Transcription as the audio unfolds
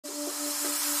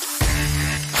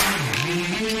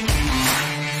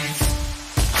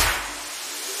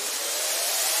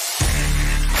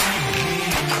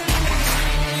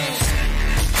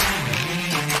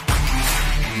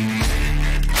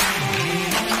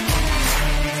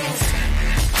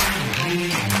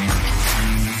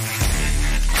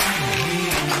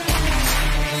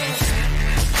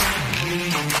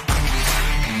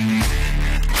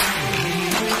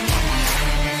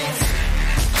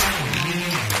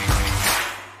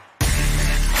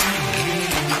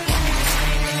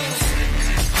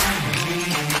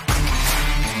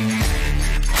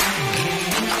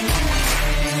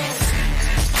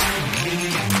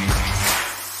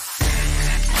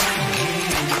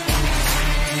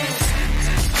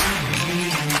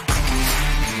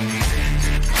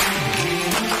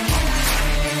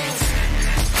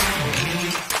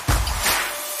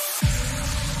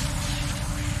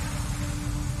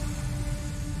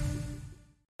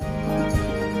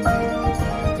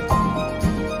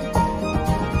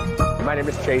name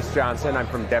is Chase Johnson. I'm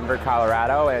from Denver,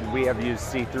 Colorado, and we have used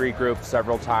C3 Group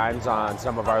several times on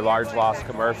some of our large loss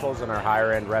commercials and our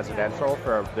higher end residential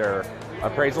for their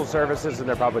appraisal services and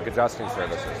their public adjusting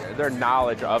services. Their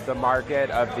knowledge of the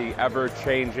market, of the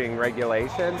ever-changing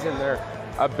regulations, and their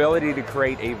ability to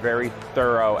create a very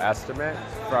thorough estimate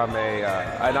from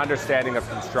an understanding of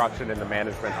construction and the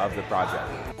management of the project.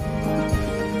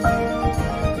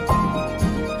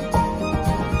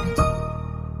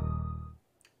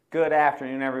 Good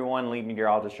afternoon, everyone. Lead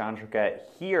meteorologist John Choquette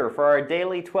here for our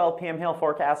daily 12 p.m. hail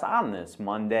forecast on this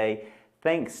Monday.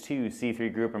 Thanks to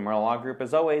C3 Group and Merrill Law Group,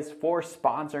 as always, for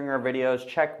sponsoring our videos.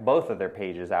 Check both of their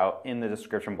pages out in the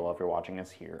description below if you're watching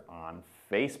us here on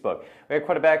Facebook. We had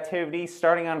quite a bit of activity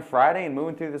starting on Friday and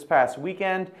moving through this past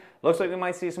weekend. Looks like we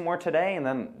might see some more today, and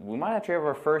then we might actually have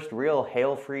our first real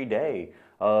hail-free day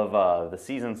of the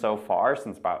season so far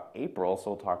since about April, so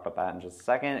we'll talk about that in just a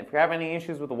second. If you have any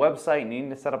issues with the website and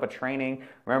needing to set up a training,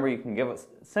 remember you can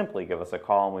simply give us a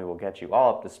call and we will get you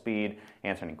all up to speed,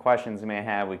 answer any questions you may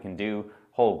have. We can do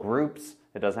whole groups.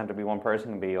 It doesn't have to be one person.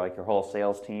 It can be like your whole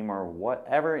sales team or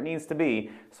whatever it needs to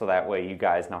be, so that way you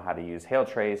guys know how to use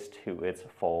Hailtrace to its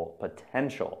full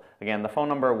potential. Again, the phone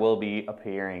number will be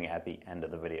appearing at the end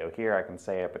of the video here. I can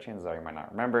say it, but chances are you might not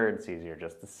remember. It's easier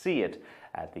just to see it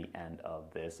at the end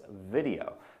of this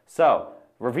video. So,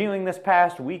 reviewing this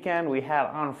past weekend, we had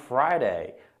on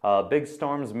Friday big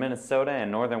storms in Minnesota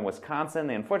and northern Wisconsin.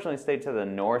 They unfortunately stayed to the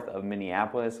north of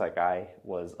Minneapolis, like I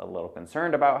was a little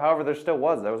concerned about. However, there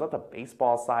was up to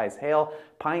baseball-sized hail.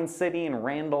 Pine City and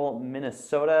Randall,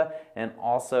 Minnesota, and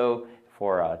also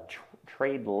for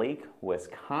Trade Lake,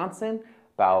 Wisconsin.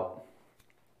 About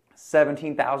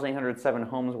 17,807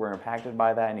 homes were impacted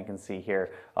by that, and you can see here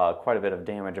quite a bit of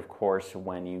damage, of course,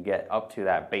 when you get up to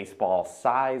that baseball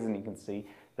size, and you can see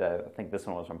I think this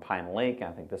one was from Pine Lake, and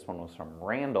I think this one was from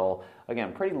Randall.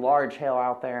 Again, pretty large hail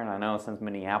out there, and I know since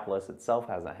Minneapolis itself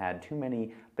hasn't had too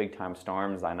many big-time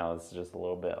storms, I know this is just a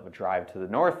little bit of a drive to the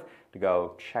north to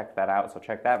go check that out. So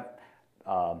check that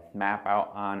map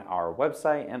out on our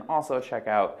website, and also check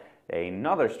out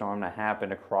another storm that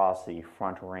happened across the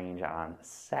Front Range on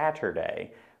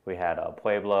Saturday. We had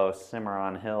Pueblo,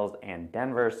 Cimarron Hills, and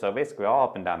Denver, so basically all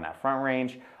up and down that Front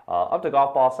Range. Up to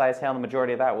golf ball size hail, the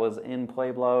majority of that was in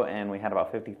Pueblo, and we had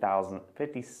about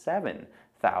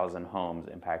 57,000 homes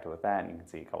impacted with that. And you can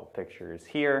see a couple pictures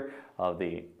here of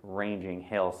the ranging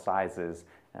hail sizes,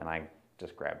 and I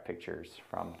just grabbed pictures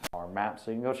from our map, so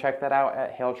you can go check that out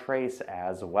at Hailtrace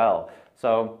as well.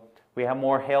 So we have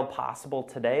more hail possible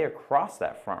today across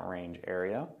that Front Range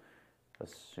area,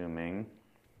 assuming...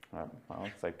 well,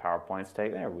 looks like PowerPoint's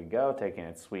there we go, taking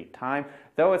its sweet time.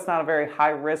 Though it's not a very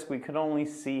high risk, we could only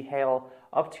see hail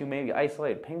up to maybe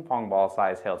isolated ping pong ball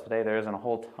size hail today. There isn't a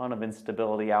whole ton of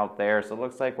instability out there, so it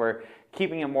looks like we're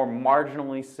keeping it more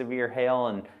marginally severe hail,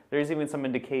 and there's even some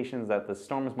indications that the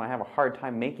storms might have a hard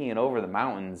time making it over the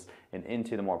mountains and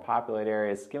into the more populated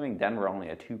areas, giving Denver only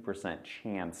a 2%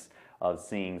 chance of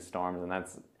seeing storms, and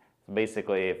that's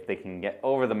basically, if they can get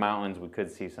over the mountains, we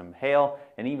could see some hail,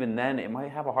 and even then, it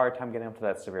might have a hard time getting up to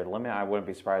that severe limit. I wouldn't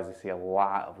be surprised to see a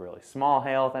lot of really small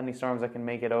hail with any storms that can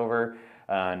make it over,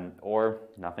 or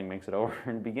nothing makes it over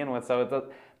to begin with. So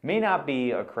it may not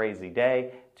be a crazy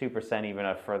day, 2%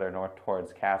 even further north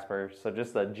towards Casper. So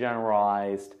just a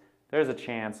generalized, there's a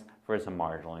chance for some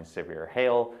marginally severe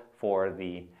hail for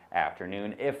the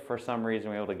afternoon. If for some reason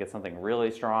we're able to get something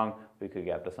really strong, we could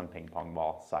get to some ping pong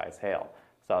ball size hail.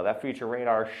 So that future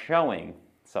radar showing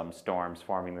some storms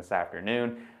forming this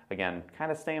afternoon. Again,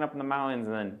 kind of staying up in the mountains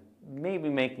and then maybe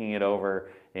making it over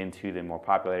into the more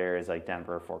populated areas like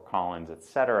Denver, Fort Collins,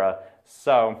 etc.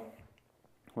 So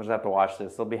we'll just have to watch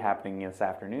this. It'll be happening this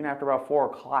afternoon after about 4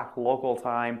 o'clock local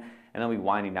time, and then we'll be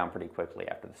winding down pretty quickly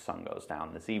after the sun goes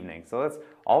down this evening. So that's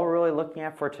all we're really looking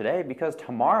at for today, because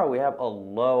tomorrow we have a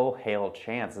low hail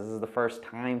chance. This is the first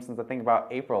time since I think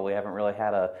about April we haven't really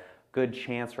had a good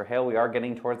chance for hail. We are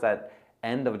getting towards that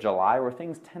end of July where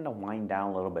things tend to wind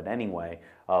down a little bit anyway.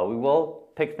 We will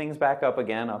pick things back up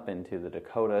again up into the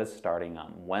Dakotas starting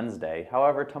on Wednesday.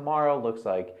 However, tomorrow looks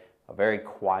like a very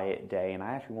quiet day, and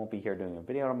I actually won't be here doing a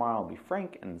video tomorrow. I'll be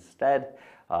frank instead.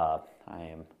 I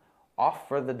am off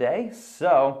for the day,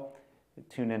 so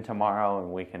tune in tomorrow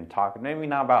and we can talk, maybe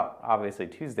not about obviously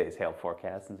Tuesday's hail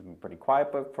forecast since it's been pretty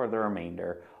quiet, but for the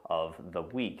remainder of the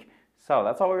week. So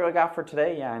that's all we really got for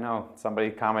today. Yeah, I know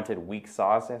somebody commented weak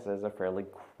sauce. This is a fairly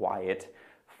quiet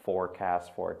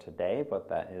forecast for today, but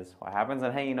that is what happens.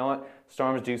 And hey, you know what?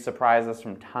 Storms do surprise us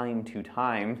from time to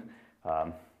time.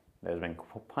 There's been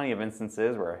plenty of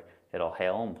instances where it'll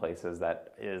hail in places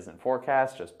that isn't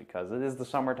forecast just because it is the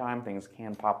summertime, things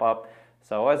can pop up.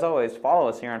 So as always, follow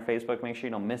us here on Facebook. Make sure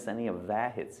you don't miss any of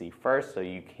that. Hit see first so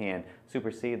you can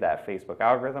supersede that Facebook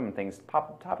algorithm and things pop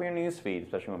up top of your news feed,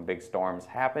 especially when big storms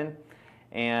happen.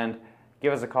 And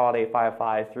give us a call at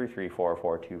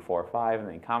 855-334-4245 and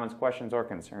any comments, questions, or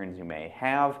concerns you may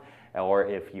have, or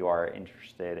if you are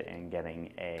interested in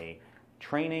getting a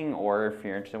training, or if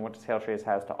you're interested in what Hailtrace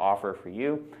has to offer for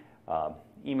you.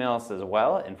 Email us as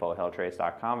well,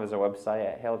 info@hailtrace.com. Visit our website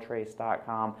at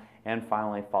hailtrace.com. And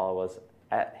finally, follow us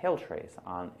at Hailtrace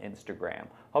on Instagram.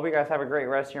 Hope you guys have a great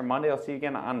rest of your Monday. I'll see you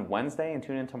again on Wednesday, and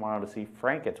tune in tomorrow to see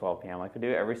Frank at 12 p.m. like we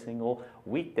do every single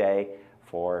weekday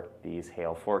for these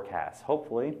hail forecasts.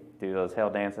 Hopefully, do those hail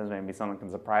dances. Maybe someone can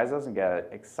surprise us and get an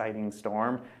exciting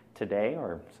storm today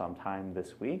or sometime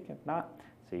this week. If not,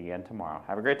 see you again tomorrow.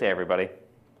 Have a great day, everybody.